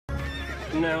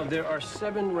Now, there are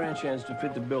 7 ranch hands to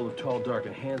fit the bill of tall, dark,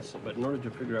 and handsome, but in order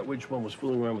to figure out which one was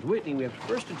fooling around with Whitney, we have to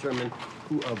first determine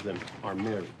who of them are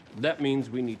married. That means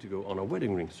we need to go on a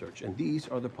wedding ring search, and these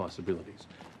are the possibilities.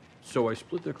 So I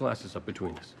split their classes up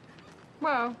between us.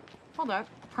 Whoa, hold up.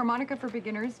 Harmonica for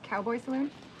beginners, cowboy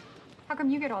saloon? How come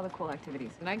you get all the cool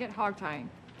activities and I get hog tying?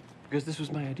 Because this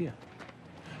was my idea.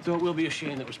 Though it will be a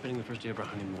shame that we're spending the first day of our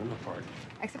honeymoon apart.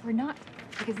 Except we're not,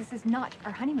 because this is not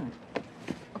our honeymoon.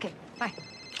 Okay, bye.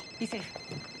 Be safe.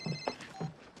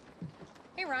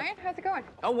 Hey, Ryan, how's it going?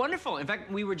 Oh, wonderful. In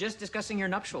fact, we were just discussing your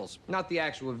nuptials. Not the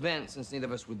actual event, since neither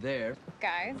of us were there.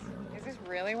 Guys, is this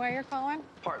really why you're calling?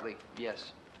 Partly,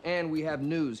 yes. And we have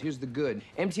news. Here's the good.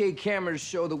 MTA cameras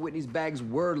show that Whitney's bags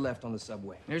were left on the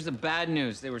subway. Here's the bad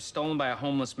news. They were stolen by a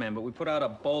homeless man, but we put out a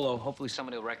bolo. Hopefully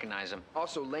somebody will recognize him.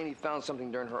 Also, Lainey found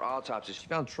something during her autopsy. She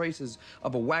found traces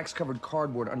of a wax-covered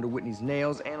cardboard under Whitney's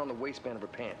nails and on the waistband of her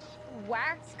pants.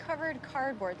 Wax-covered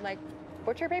cardboard, like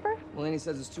butcher paper? Lainey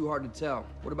says it's too hard to tell.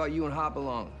 What about you and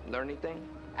Hopalong? Learn anything?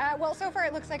 Well, so far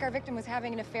it looks like our victim was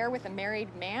having an affair with a married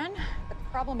man. But the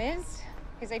problem is,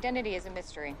 his identity is a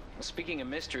mystery. Well, speaking of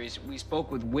mysteries, we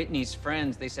spoke with Whitney's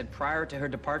friends. They said prior to her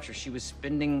departure, she was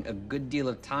spending a good deal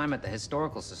of time at the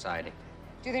Historical Society.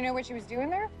 Do they know what she was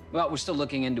doing there? Well, we're still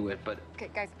looking into it, but...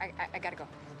 Okay, guys, I gotta go.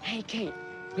 Hey, Kate.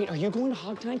 Wait, are you going to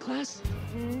hog tying class?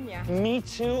 Yeah. Me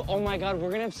too. Oh my God,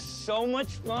 we're gonna have so much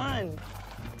fun.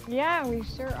 Yeah, we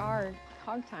sure are.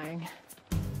 Hog tying.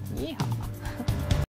 Yeah.